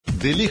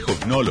De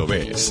lejos no lo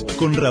ves.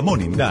 Con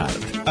Ramón Indart.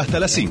 Hasta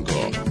las 5.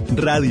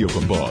 Radio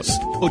con Vos.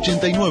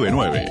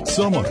 89.9.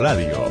 Somos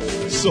radio.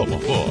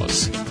 Somos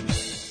vos.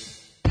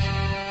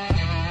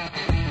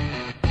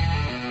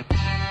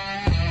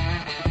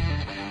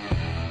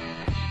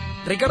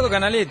 Ricardo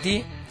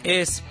Canaletti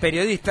es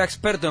periodista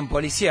experto en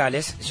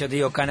policiales. Yo te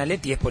digo,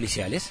 Canaletti es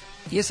policiales.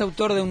 Y es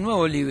autor de un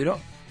nuevo libro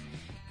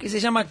que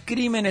se llama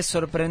Crímenes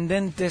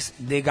sorprendentes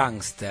de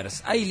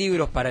gángsters. Hay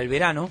libros para el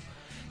verano.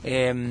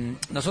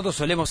 Nosotros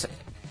solemos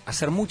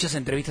hacer muchas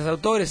entrevistas de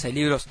autores. Hay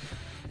libros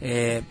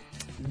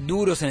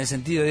duros en el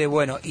sentido de,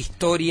 bueno,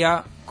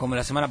 historia, como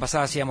la semana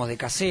pasada hacíamos de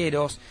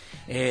caseros,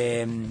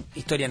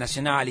 historia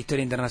nacional,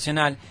 historia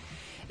internacional.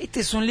 Este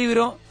es un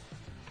libro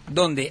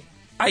donde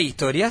hay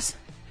historias,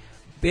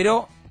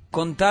 pero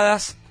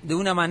contadas de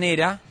una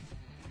manera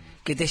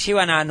que te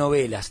llevan a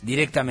novelas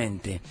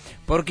directamente,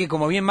 porque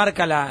como bien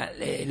marca la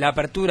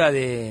apertura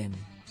del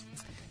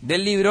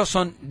libro,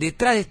 son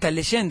detrás de estas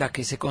leyendas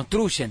que se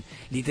construyen,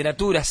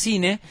 literatura,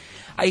 cine,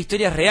 hay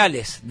historias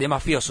reales de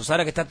mafiosos.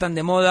 Ahora que está tan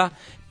de moda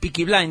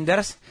Peaky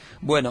Blinders,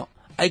 bueno,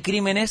 hay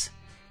crímenes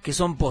que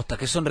son postas,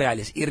 que son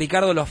reales, y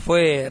Ricardo los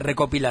fue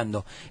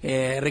recopilando.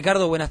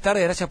 Ricardo, buenas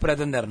tardes, gracias por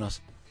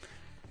atendernos.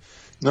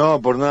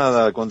 No, por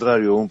nada, al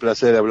contrario, un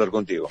placer hablar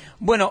contigo.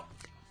 Bueno,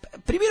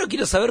 primero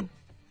quiero saber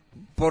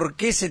por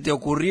qué se te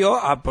ocurrió,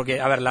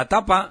 porque, a ver, la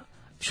tapa,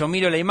 yo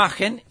miro la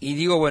imagen y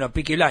digo, bueno,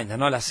 Peaky Blinders,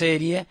 ¿no? La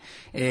serie,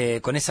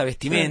 con esa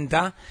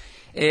vestimenta,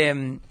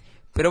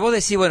 pero vos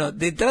decís, bueno,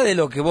 detrás de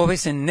lo que vos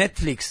ves en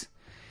Netflix,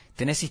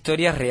 tenés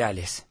historias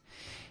reales,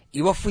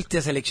 y vos fuiste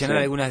a seleccionar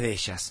algunas de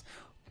ellas.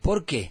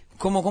 ¿Por qué?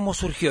 ¿Cómo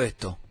surgió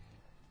esto?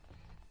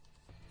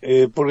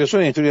 Porque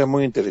son historias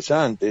muy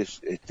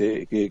interesantes,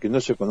 que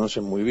no se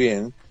conocen muy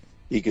bien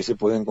y que se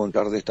pueden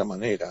contar de esta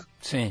manera,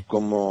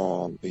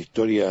 como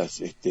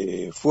historias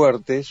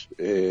fuertes,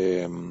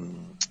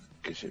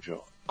 qué sé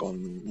yo,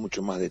 con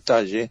mucho más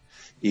detalle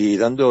y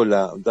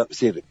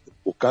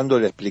buscando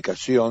la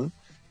explicación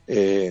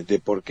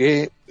de por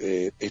qué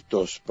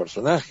estos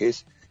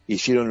personajes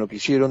hicieron lo que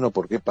hicieron o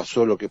por qué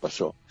pasó lo que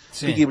pasó.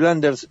 Peaky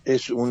Blinders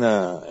es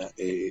una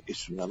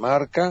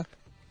marca,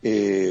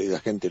 la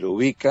gente lo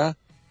ubica,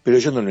 pero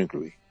yo no lo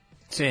incluí.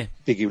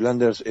 Peaky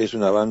Blinders es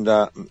una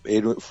banda,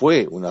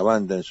 fue una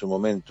banda en su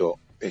momento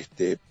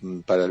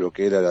para lo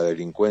que era la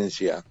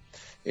delincuencia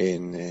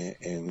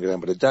en Gran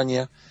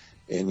Bretaña,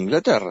 en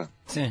Inglaterra.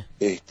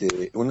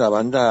 Una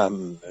banda,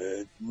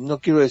 no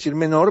quiero decir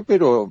menor,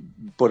 pero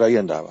por ahí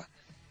andaba.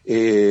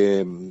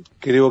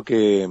 Creo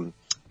que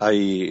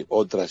hay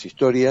otras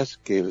historias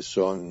que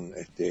son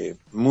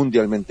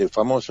mundialmente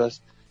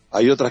famosas,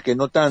 hay otras que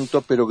no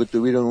tanto, pero que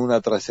tuvieron una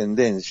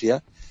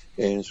trascendencia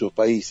en sus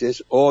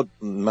países o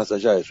más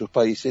allá de sus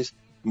países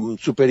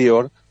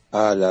superior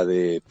a la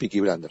de Peaky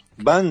Blinders.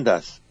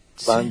 Bandas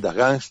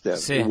gángster,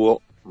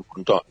 hubo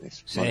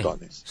montones,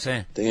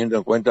 teniendo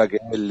en cuenta que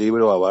el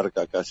libro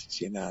abarca casi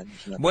 100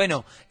 años.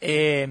 Bueno,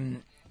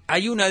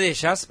 hay una de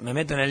ellas, me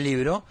meto en el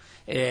libro,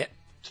 de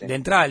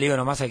entrada le digo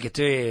nomás al que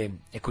estoy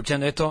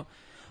escuchando esto,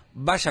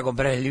 vaya a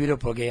comprar el libro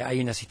porque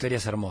hay unas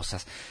historias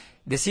hermosas.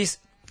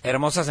 Decís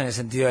hermosas en el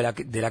sentido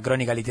de la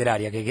crónica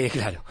literaria, que quede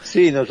claro.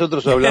 Sí,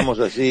 nosotros hablamos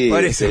así,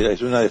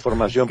 es una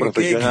deformación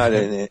profesional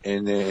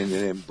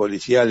en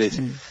policiales.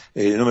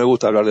 No me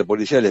gusta hablar de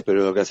policiales,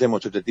 pero lo que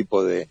hacemos este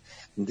tipo de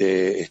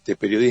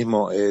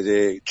periodismo,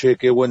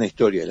 qué buena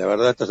historia. La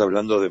verdad estás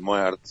hablando de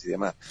muertes y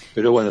demás.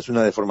 Pero bueno, es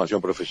una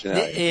deformación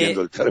profesional,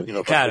 entiendo el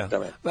término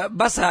perfectamente.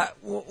 Vas a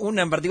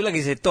una en particular que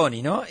dice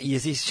Tony, ¿no? Y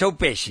decís Joe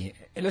Pesci.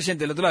 El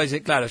oyente del otro lado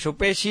dice, claro, Joe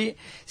Pesci,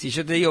 si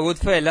yo te digo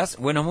Goodfellas,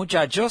 Buenos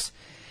Muchachos,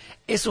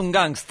 es un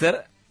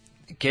gángster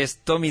que es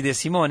Tommy De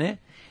Simone,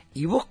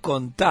 y vos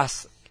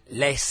contás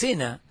la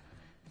escena.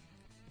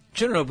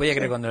 Yo no lo podía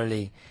creer cuando lo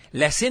leí.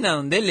 La escena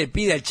donde él le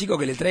pide al chico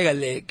que le traiga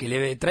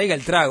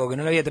el trago, que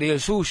no le había traído el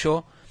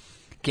suyo,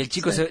 que el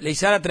chico le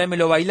dice, ahora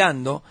tráemelo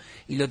bailando,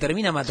 y lo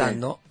termina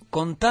matando.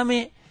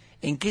 Contame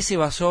en qué se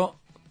basó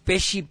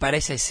Pesci para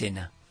esa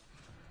escena.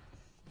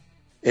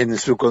 En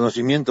su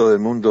conocimiento del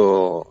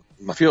mundo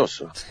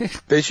mafioso.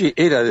 Pesci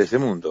era de ese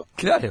mundo.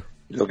 Claro.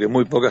 Lo que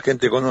muy poca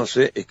gente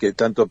conoce es que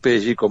tanto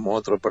Pesci como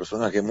otro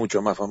personaje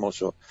mucho más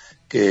famoso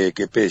que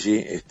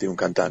Pesci, un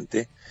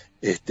cantante,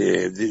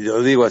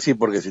 lo digo así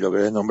porque si lo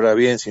querés nombrar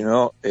bien, si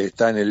no,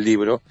 está en el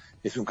libro,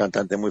 es un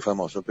cantante muy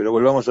famoso. Pero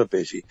volvamos a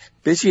Pesci.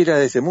 Pesci era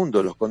de ese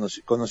mundo,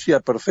 conocía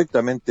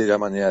perfectamente la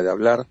manera de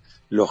hablar,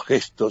 los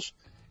gestos,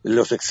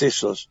 los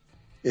excesos,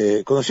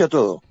 conocía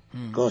todo.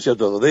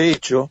 De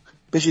hecho,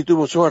 Pesci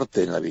tuvo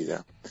suerte en la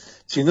vida.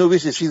 Si no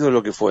hubiese sido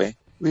lo que fue,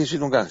 hubiese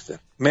sido un gángster.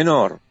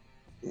 Menor,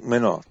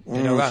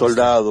 un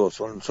soldado,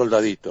 un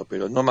soldadito,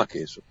 pero no más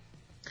que eso.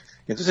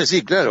 Entonces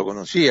sí, claro,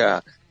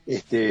 conocía,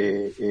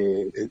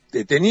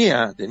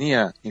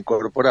 tenía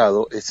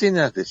incorporado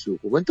escenas de su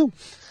juventud,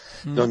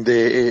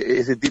 donde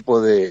ese tipo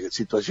de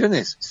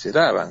situaciones se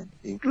daban,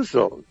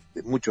 incluso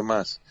mucho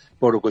más,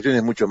 por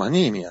cuestiones mucho más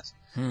nimias.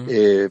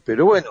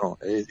 Pero bueno,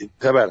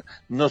 a ver,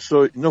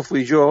 no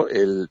fui yo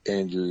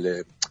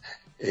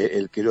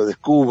el que lo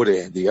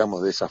descubre,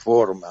 digamos, de esa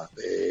forma.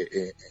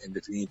 En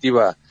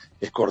definitiva,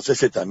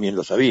 Scorsese también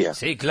lo sabía.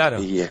 Sí,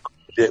 claro. Y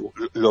Scorsese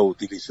lo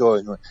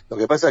utilizó. Lo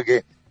que pasa es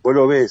que vos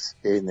lo ves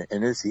en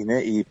el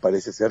cine y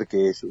parece ser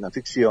que es una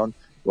ficción,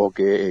 o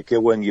que qué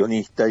buen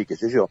guionista y qué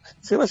sé yo.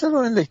 Se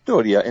basaron en la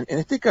historia, en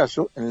este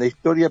caso, en la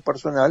historia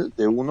personal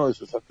de uno de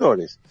sus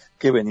actores,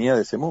 que venía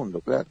de ese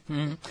mundo, claro.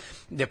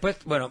 Después,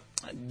 bueno,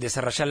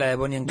 desarrollar la de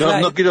Bonnie and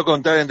Clyde. No quiero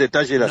contar en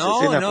detalle las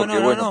escenas, porque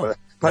bueno,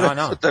 para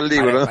eso está el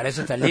libro, ¿no? Para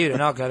eso está el libro,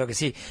 no, claro que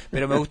sí.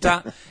 Pero me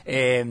gusta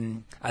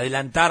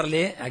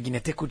adelantarle a quien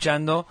esté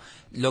escuchando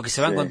lo que se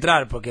va a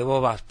encontrar, porque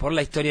vos vas por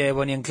la historia de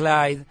Bonnie and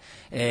Clyde,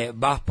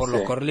 vas por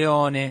los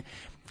Corleone,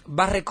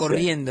 vas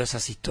recorriendo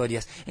esas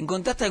historias.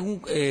 ¿Encontraste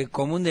algún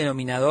común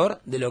denominador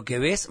de lo que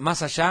ves,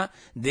 más allá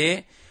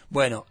de,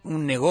 bueno,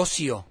 un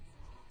negocio?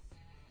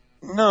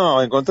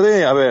 No,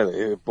 encontré,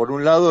 por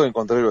un lado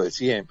encontré lo de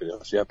siempre,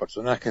 o sea,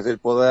 personajes del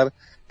poder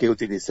que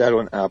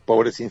utilizaron a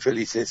pobres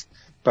infelices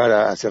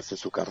para hacerse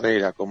su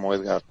carrera, como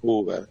Edgar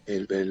Hoover,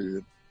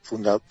 el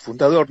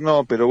fundador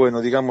no, pero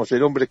bueno, digamos,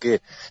 el hombre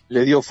que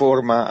le dio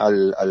forma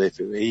al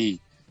FBI,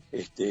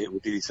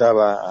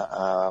 utilizaba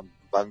a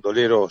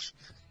bandoleros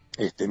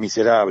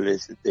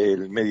miserables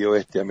del medio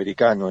oeste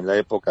americano en la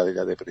época de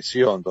la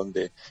depresión,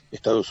 donde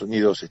Estados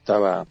Unidos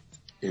estaba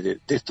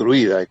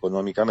destruida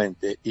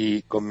económicamente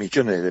y con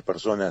millones de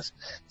personas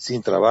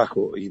sin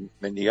trabajo y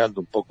mendigando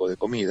un poco de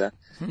comida.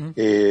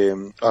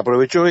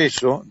 Aprovechó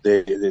eso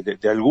de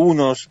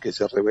algunos que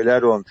se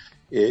rebelaron,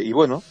 y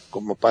bueno,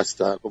 como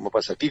pasa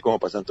aquí, como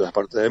pasa en todas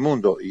partes del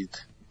mundo, y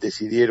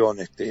decidieron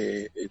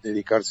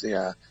dedicarse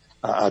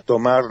a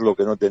tomar lo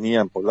que no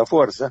tenían por la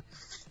fuerza,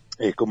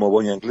 como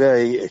Bonnie and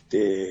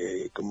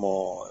Clyde,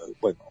 como,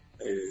 bueno,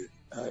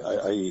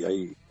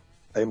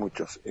 hay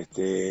muchos,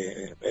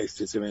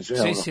 se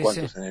mencionan unos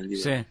cuantos en el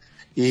libro.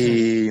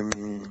 Y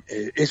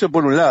eso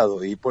por un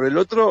lado, y por el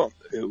otro,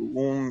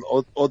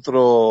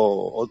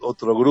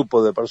 otro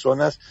grupo de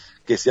personas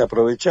que se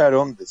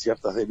aprovecharon de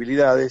ciertas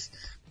debilidades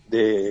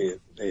de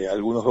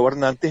algunos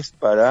gobernantes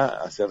para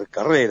hacer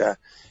carrera,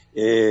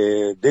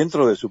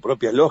 dentro de su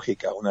propia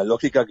lógica, una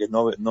lógica que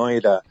no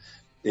era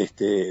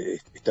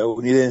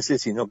estadounidense,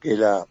 sino que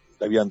la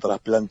habían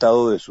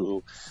trasplantado de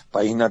su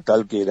país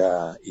natal, que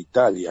era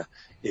Italia.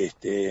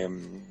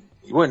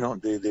 Y bueno,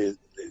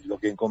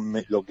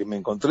 lo que me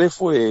encontré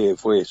fue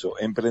eso,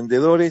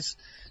 emprendedores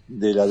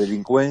de la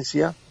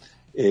delincuencia,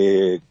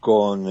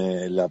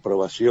 con la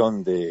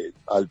aprobación de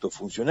altos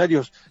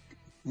funcionarios.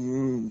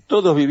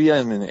 Todos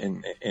vivían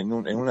en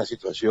una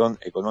situación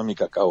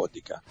económica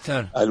caótica.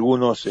 Claro.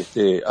 Algunos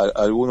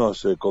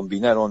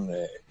combinaron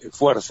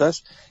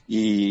fuerzas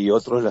y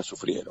otros las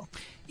sufrieron.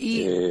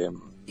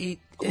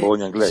 Como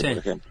Bonnie and Clyde, por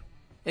ejemplo.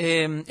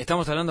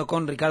 Estamos hablando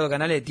con Ricardo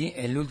Canaletti,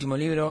 el último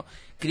libro,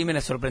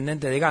 Crímenes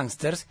sorprendentes de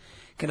gángsters,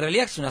 que en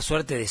realidad es una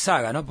suerte de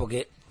saga, ¿no?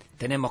 Porque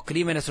tenemos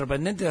crímenes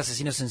sorprendentes de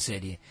asesinos en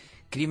serie,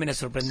 crímenes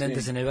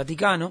sorprendentes en el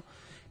Vaticano,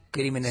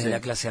 crímenes de la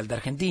clase alta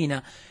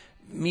argentina.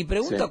 Mi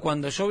pregunta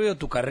cuando yo veo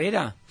tu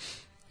carrera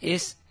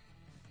es,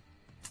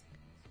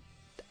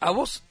 ¿a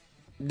vos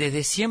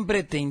desde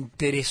siempre te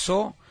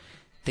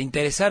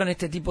interesaron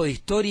este tipo de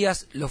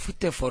historias? ¿Lo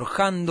fuiste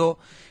forjando?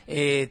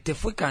 ¿Te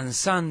fue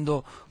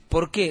cansando?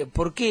 ¿Por qué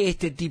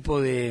este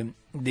tipo de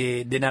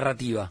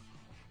narrativa?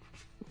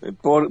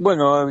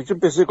 Bueno, yo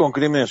empecé con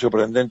Crímenes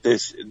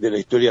sorprendentes de la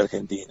historia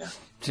argentina.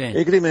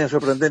 El Crímenes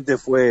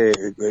sorprendentes fue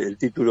el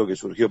título que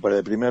surgió para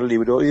el primer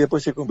libro y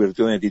después se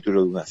convirtió en el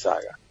título de una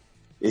saga.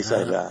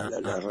 Esa es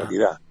la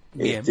realidad.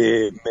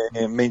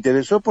 Me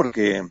interesó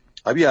porque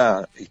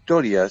había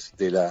historias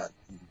de la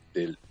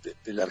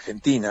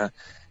Argentina,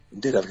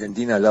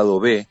 al lado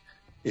B,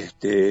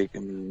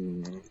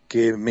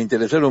 que me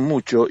interesaron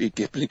mucho y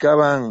que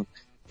explicaban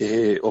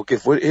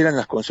eran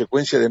las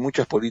consecuencias de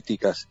muchas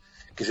políticas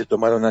que se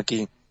tomaron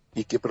aquí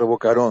y que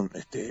provocaron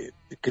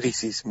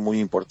crisis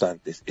muy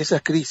importantes.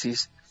 Esas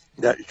crisis,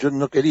 yo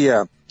no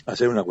quería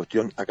hacer una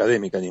cuestión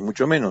académica, ni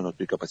mucho menos, no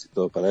estoy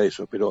capacitado para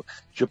eso, pero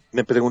yo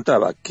me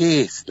preguntaba,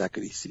 ¿qué es la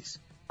crisis?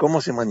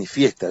 ¿Cómo se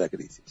manifiesta la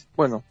crisis?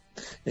 Bueno,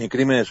 en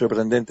Crímenes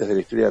sorprendentes de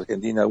la historia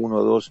argentina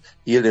 1, 2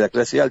 y el de la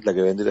clase alta,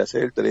 que vendrá a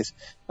ser el 3,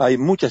 hay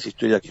muchas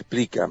historias que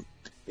explican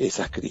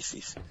esas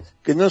crisis,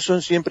 que no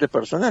son siempre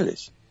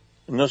personales.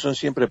 O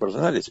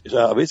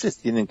sea, a veces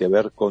tienen que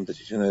ver con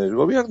decisiones del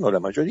gobierno,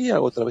 la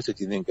mayoría, otras veces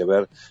tienen que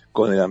ver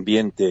con el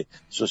ambiente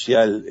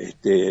social,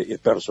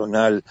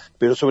 personal,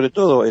 pero sobre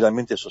todo el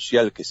ambiente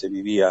social que se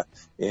vivía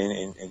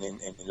en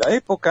la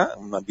época,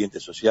 un ambiente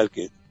social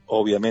que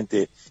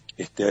obviamente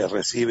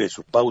recibe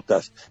sus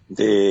pautas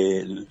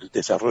del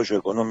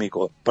desarrollo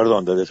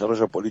del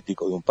desarrollo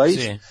político de un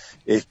país.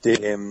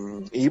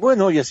 Y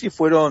bueno, y así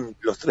fueron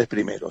los 3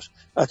 primeros,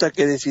 hasta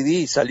que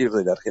decidí salir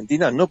de la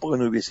Argentina, no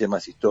porque no hubiese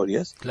más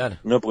historias,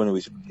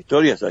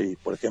 ahí,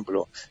 por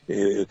ejemplo,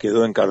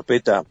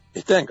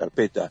 está en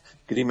carpeta,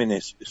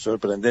 Crímenes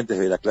sorprendentes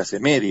de la clase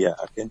media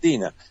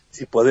argentina.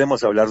 Si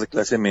podemos hablar de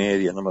clase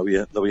media, no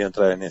voy a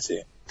entrar en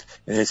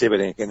ese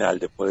berenjenal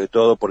después de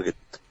todo, porque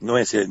no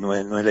es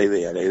la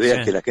idea. La idea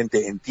es que la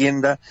gente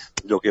entienda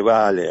lo que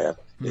va a leer.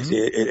 es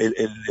decir,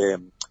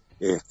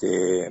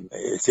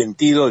 el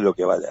sentido de lo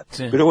que va a leer.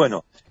 Sí. Pero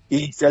bueno,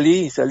 y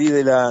salí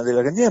de la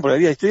Argentina, porque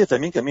había historias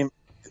también que a mí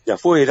de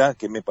afuera,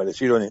 que me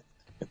parecieron,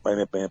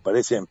 me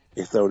parecen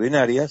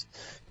extraordinarias,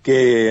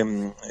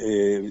 que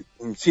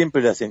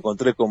siempre las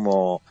encontré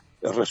como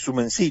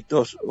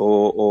resumencitos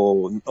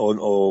o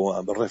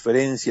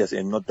referencias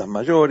en notas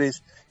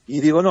mayores, y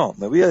digo, no,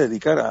 me voy a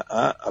dedicar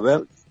a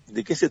ver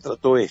de qué se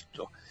trató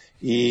esto.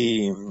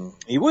 Y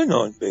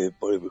bueno,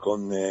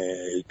 con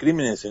el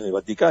Crímenes en el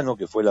Vaticano,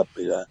 que fue el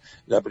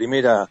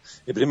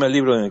primer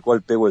libro en el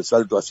cual pego el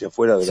salto hacia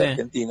afuera de la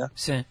Argentina,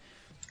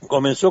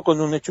 comenzó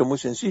con un hecho muy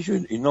sencillo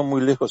y no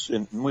muy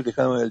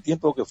lejano en el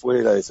tiempo, que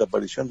fue la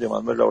desaparición de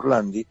Manuela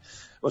Orlandi.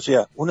 O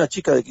sea, una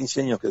chica de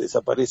 15 años que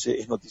desaparece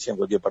es noticia en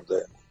cualquier parte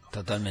del mundo.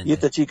 Totalmente. Y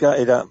esta chica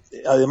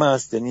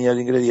además tenía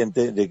el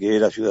ingrediente de que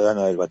era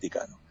ciudadana del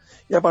Vaticano.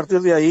 Y a partir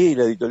de ahí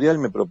la editorial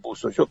me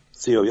propuso,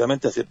 sí,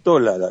 obviamente aceptó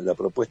la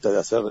propuesta de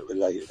hacer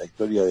la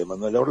historia de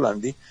Manuela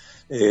Orlandi,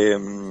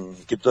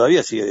 que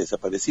todavía sigue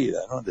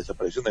desaparecida, ¿no?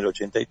 Desapareció en el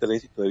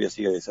 83 y todavía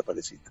sigue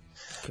desaparecida.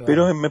 Claro.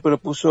 Pero me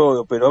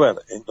propuso, a ver,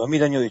 en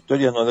 2000 años de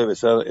historia no debe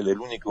ser el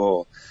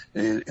único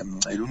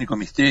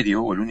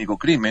misterio o el único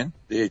crimen,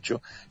 de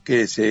hecho,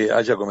 que se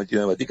haya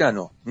cometido en el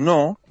Vaticano.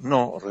 No,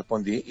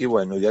 respondí, y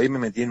bueno, de ahí me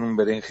metí en un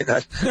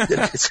berenjenal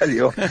del que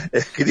salió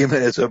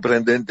Crímenes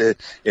sorprendentes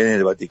en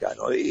el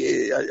Vaticano.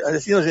 Y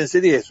Asesinos en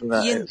serie es un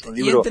libro...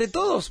 Y entre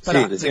todos,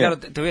 Ricardo,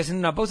 te voy haciendo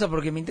una pausa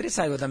porque me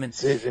interesa algo también.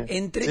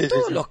 Entre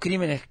todos los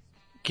crímenes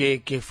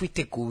que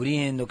fuiste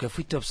cubriendo, que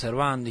fuiste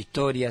observando,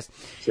 historias,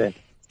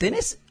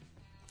 ¿tenés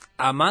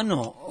a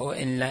mano o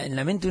en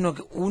la mente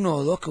uno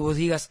o dos que vos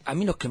digas, a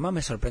mí los que más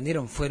me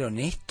sorprendieron fueron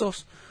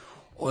estos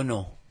o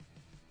no?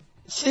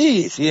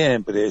 Sí,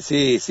 siempre,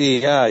 sí,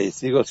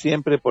 sigo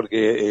siempre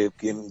porque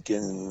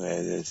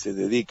quien se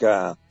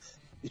dedica,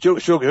 yo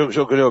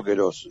creo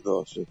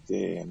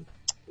que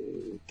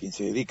quien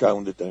se dedica a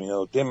un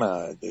determinado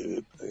tema,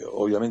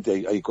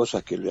 obviamente hay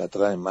cosas que le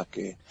atraen más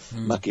que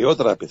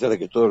otras, a pesar de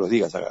que todos los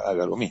días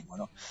haga lo mismo,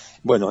 ¿no?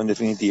 Bueno, en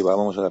definitiva,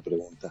 vamos a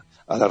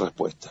la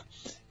respuesta.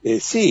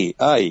 Sí,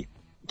 hay,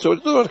 sobre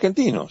todo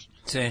argentinos.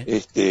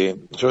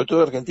 Sobre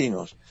todo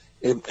argentinos.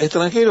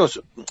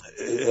 Extranjeros,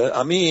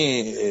 a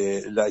mí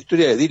la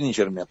historia de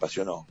Dillinger me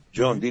apasionó.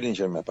 John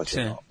Dillinger me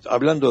apasionó.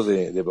 Hablando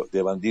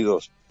de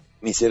bandidos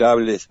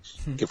miserables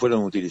que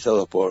fueron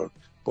utilizados por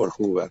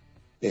Hoover,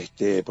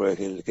 por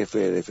el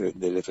jefe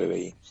del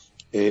FBI.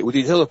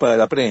 Utilizados para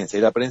la prensa,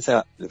 y la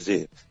prensa,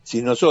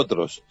 si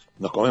nosotros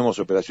nos comemos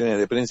operaciones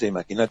de prensa,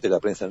 imagínate la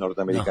prensa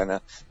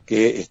norteamericana,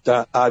 que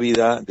está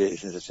ávida de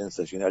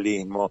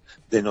sensacionalismo,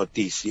 de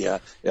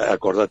noticia.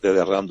 Acordate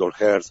de Randall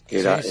Hearst,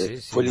 que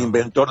fue el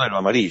inventor de lo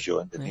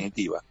amarillo, en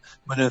definitiva.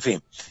 Bueno, en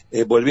fin,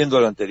 volviendo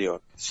a lo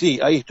anterior. Sí,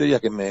 hay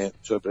historias que me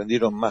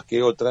sorprendieron más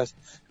que otras,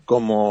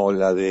 como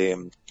la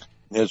de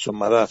Nelson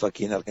Madoff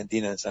aquí en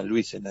Argentina, en San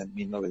Luis, en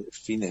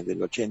fines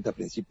del 80,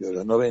 principios de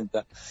los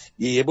 90,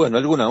 y bueno,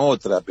 alguna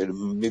otra, pero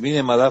me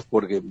vine Madoff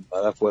porque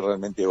Madoff fue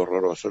realmente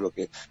horroroso.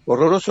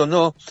 Horroroso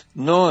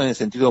no en el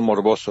sentido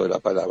morboso de la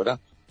palabra,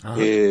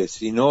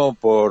 sino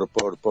por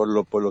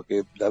lo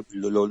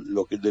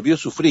que debió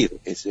sufrir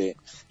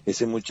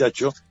ese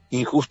muchacho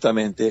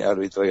injustamente,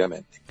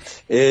 arbitrariamente.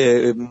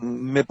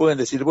 Me pueden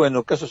decir,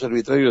 bueno, casos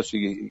arbitrarios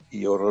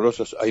y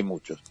horrorosos hay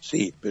muchos,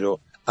 sí,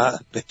 pero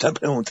me están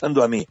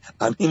preguntando a mí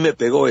me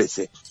pegó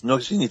ese, no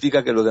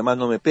significa que los demás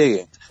no me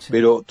peguen,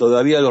 pero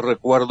todavía lo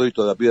recuerdo y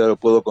todavía lo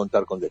puedo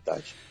contar con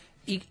detalle.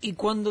 Y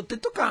cuando te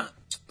toca,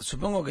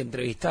 supongo que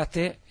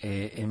entrevistaste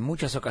en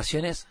muchas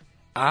ocasiones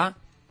a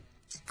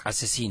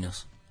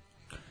asesinos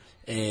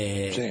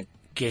que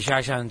ya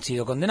hayan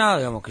sido condenados,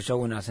 digamos que ya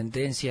hubo una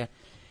sentencia.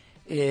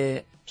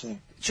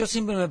 Yo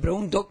siempre me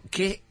pregunto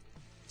qué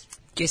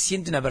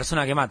siente una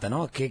persona que mata,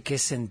 ¿no? ¿Qué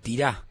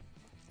sentirá?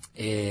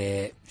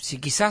 Si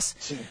quizás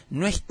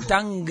no es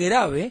tan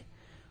grave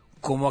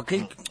como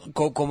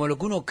como lo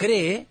que uno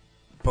cree,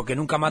 porque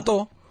nunca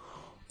mató,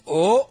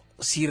 o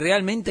si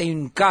realmente hay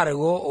un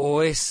cargo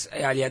o es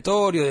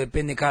aleatorio,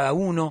 depende cada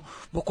uno.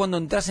 Vos cuando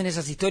entras en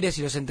esas historias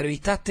y los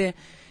entrevistaste,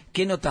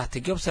 ¿qué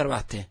notaste? ¿Qué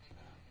observaste?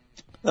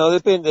 No,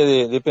 depende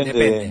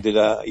de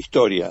la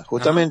historia.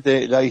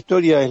 Justamente la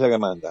historia es la que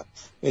manda.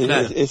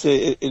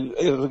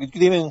 El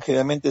crimen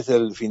generalmente es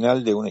el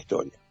final de una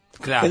historia.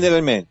 Claro.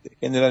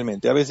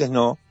 Generalmente. A veces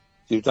no.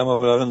 Si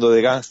estamos hablando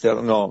de gángster,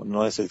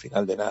 no es el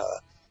final de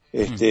nada.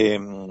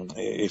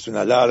 Es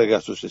una larga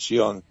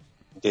sucesión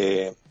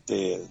de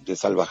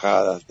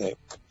salvajadas,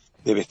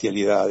 de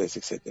bestialidades,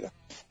 etcétera.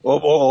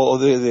 O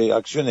de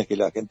acciones que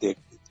la gente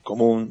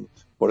común,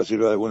 por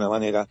decirlo de alguna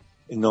manera,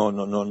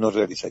 no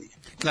realizaría.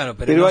 Claro,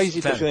 pero hay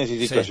situaciones y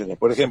situaciones.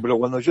 Por ejemplo,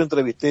 cuando yo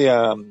entrevisté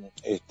a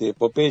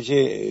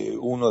Popeye,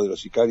 uno de los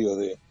sicarios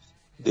de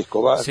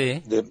Escobar,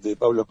 de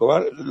Pablo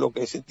Escobar, lo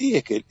que sentí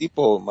es que el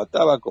tipo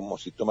mataba como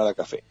si tomara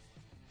café.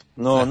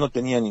 No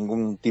tenía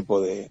ningún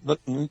tipo de...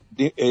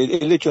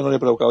 el hecho no le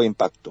provocaba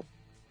impacto.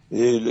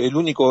 La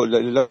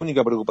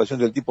única preocupación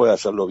del tipo era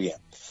hacerlo bien.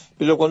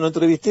 Pero cuando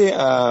entrevisté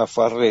a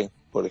Farré,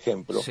 por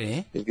ejemplo,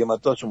 sí, el que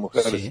mató a su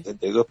mujer de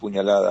 72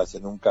 puñaladas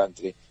en un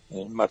country,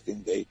 en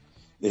Martindale,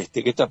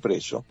 que está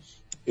preso,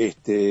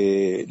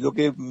 lo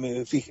que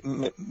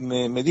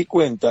me di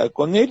cuenta,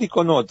 con él y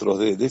con otros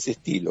de ese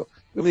estilo,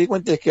 lo que me di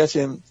cuenta es que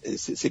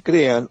se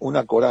crean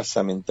una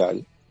coraza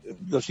mental.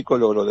 Los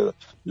psicólogos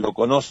lo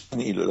conocen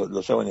y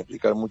lo saben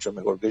explicar mucho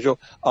mejor que yo,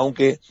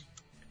 aunque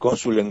con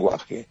su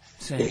lenguaje.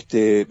 Sí.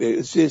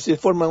 Se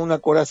forma una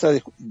coraza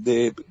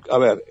a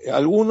ver,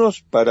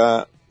 algunos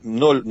para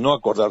no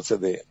acordarse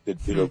de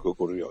lo que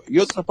ocurrió, y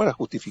otros para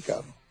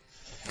justificarlo.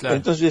 Claro.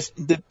 Entonces,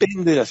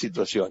 depende de las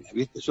situaciones,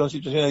 ¿viste? Son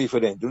situaciones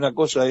diferentes. Una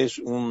cosa es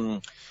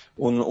un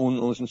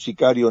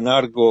sicario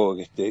narco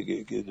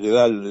que le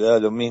da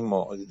lo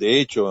mismo. De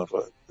hecho,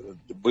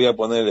 voy a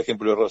poner el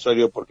ejemplo de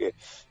Rosario porque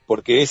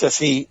es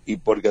así y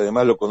porque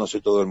además lo conoce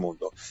todo el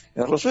mundo.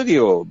 En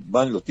Rosario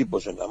van los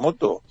tipos en la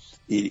moto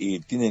y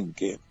tienen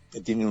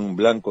un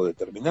blanco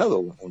determinado,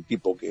 un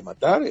tipo que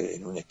matar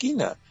en una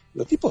esquina.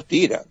 Los tipos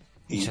tiran.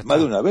 Y más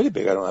de una vez le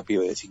pegaron a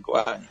pibe de 5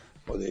 años.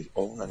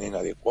 O una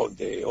nena de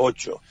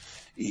 8,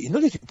 y no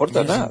les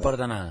importa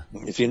nada.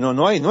 Es decir,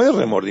 no hay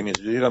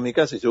remordimiento. Yo llego a mi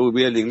casa y yo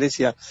voy a la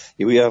iglesia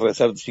y voy a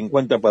rezar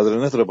 50 Padre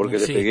Nuestro porque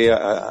le pegué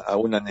a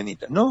una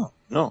nenita. No.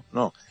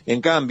 En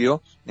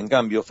cambio,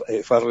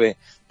 Farré,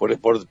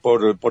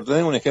 por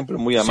tener un ejemplo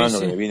muy a mano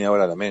que me viene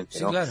ahora a la mente,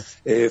 ¿no? Claro.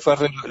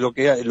 Farré lo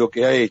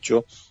que ha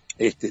hecho,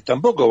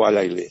 tampoco va a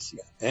la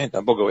iglesia,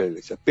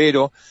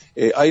 pero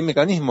hay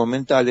mecanismos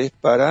mentales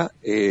para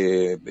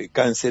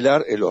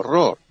cancelar el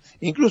horror.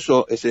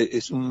 Incluso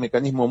es un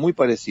mecanismo muy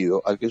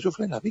parecido al que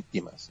sufren las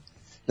víctimas.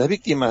 Las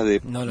víctimas de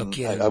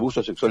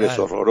abusos sexuales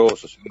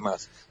horrorosos y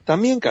demás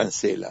también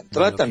cancelan,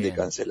 tratan de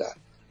cancelar.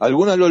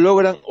 Algunas lo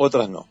logran,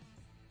 otras no.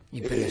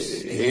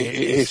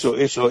 Eso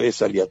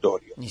es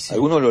aleatorio.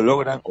 Algunos lo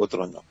logran,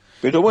 otros no.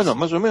 Pero bueno,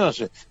 más o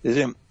menos,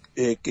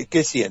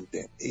 ¿qué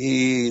siente?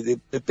 Y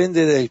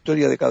depende de la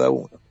historia de cada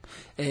uno.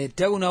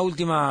 Te hago una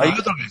última... Hay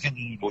otros que se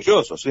sienten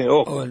orgullosos,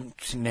 ojo. Hay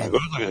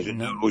otros que se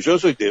sienten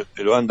orgullosos y te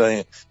lo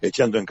andan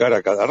echando en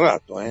cara cada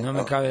rato. No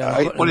me cabe la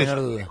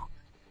menor duda.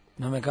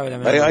 No me cabe la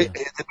menor duda. Depende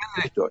de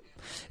la historia.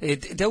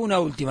 Te hago una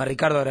última,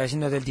 Ricardo,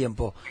 agradeciéndote el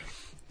tiempo.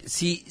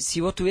 Si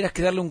vos tuvieras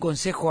que darle un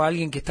consejo a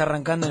alguien que está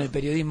arrancando en el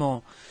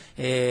periodismo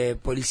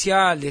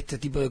policial, de este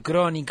tipo de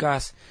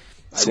crónicas,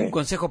 algún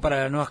consejo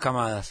para las nuevas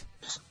camadas.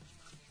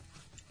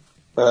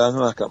 Para las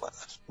nuevas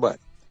camadas. Bueno,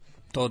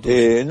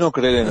 no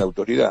creer en la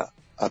autoridad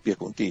a pies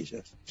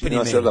juntillas, sino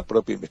hacer la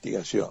propia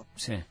investigación.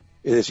 Sí.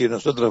 Es decir,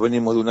 nosotros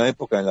venimos de una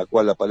época en la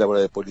cual la palabra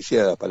de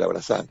policía era la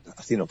palabra santa.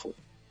 Así no fue.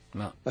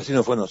 No. Así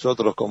no fue.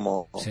 Nosotros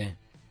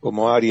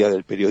como área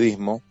del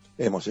periodismo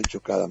hemos hecho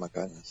cada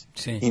macanas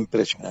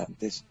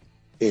impresionantes.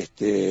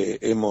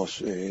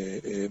 Hemos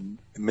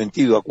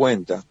mentido a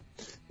cuenta.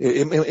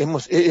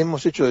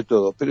 Hemos hecho de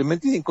todo, pero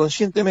mentido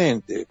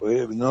inconscientemente.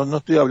 No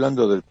estoy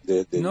hablando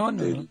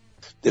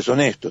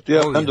deshonesto, estoy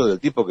hablando del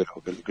tipo que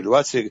lo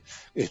hace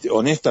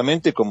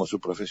honestamente como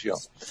su profesión,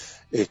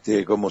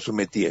 como su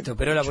métier. Te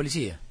operó la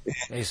policía,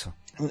 eso.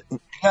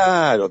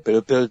 Claro,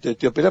 pero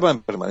te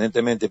operaban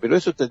permanentemente, pero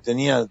eso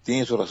tenía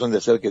su razón de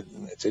ser, que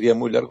sería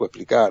muy largo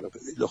explicar.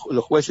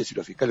 Los jueces y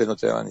los fiscales no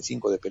te daban ni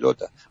 5 de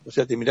pelota, o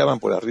sea, te miraban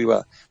por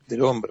arriba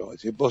del hombro.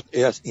 Es decir, vos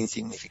eras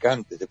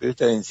insignificante, el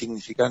periodista era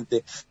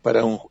insignificante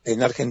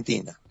en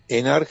Argentina.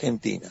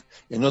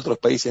 En otros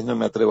países no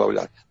me atrevo a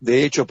hablar.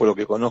 De hecho, por lo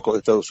que conozco de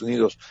Estados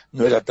Unidos,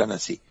 no era tan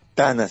así,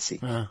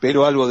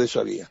 pero algo de eso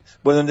había.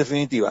 Bueno, en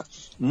definitiva,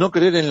 no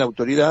creer en la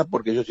autoridad,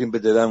 porque ellos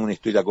siempre te dan una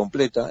historia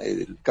completa.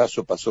 El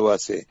caso pasó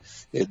hace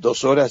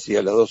 2 horas y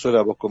a las 2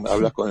 horas vos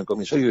hablas con el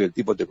comisario y el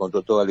tipo te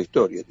contó toda la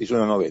historia, te hizo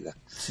una novela.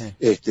 Sí.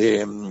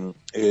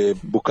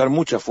 Buscar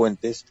muchas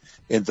fuentes,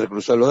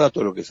 entrecruzar los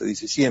datos, lo que se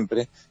dice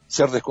siempre,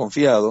 ser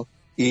desconfiado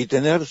y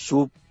tener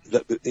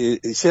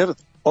ser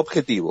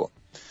objetivo.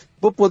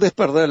 Vos podés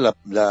perder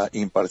la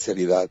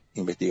imparcialidad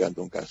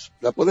investigando un caso.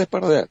 La podés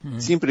perder,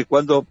 siempre y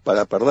cuando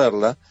para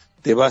perderla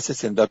te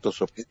bases en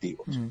datos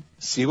objetivos.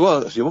 Si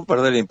vos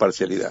perdés la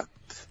imparcialidad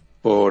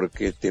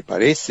porque te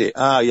parece,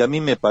 y a mí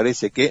me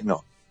parece que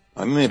no.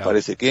 A mí me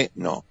parece que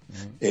no.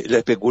 La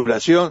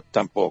especulación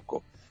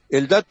tampoco.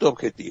 El dato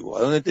objetivo,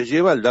 ¿a dónde te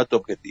lleva el dato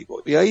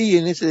objetivo? Y ahí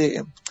en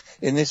ese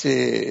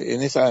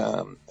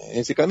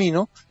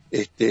camino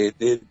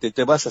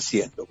te vas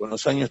haciendo, con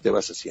los años te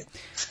vas haciendo.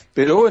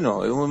 Pero bueno,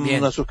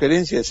 una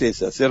sugerencia es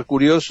esa, ser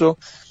curioso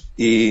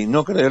y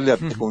no creerle a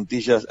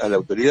puntillas a la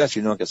autoridad,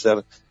 sino que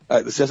hacer,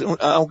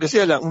 aunque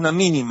sea una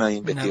mínima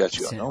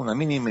investigación, ¿no? Una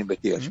mínima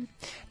investigación.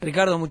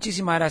 Ricardo,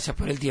 muchísimas gracias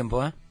por el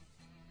tiempo,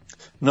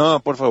 No,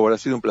 por favor, ha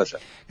sido un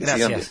placer.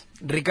 Gracias.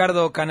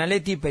 Ricardo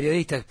Canaletti,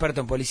 periodista experto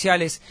en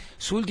policiales,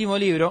 su último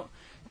libro,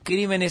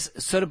 Crímenes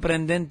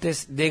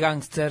sorprendentes de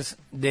gángsters,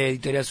 de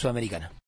Editorial Sudamericana.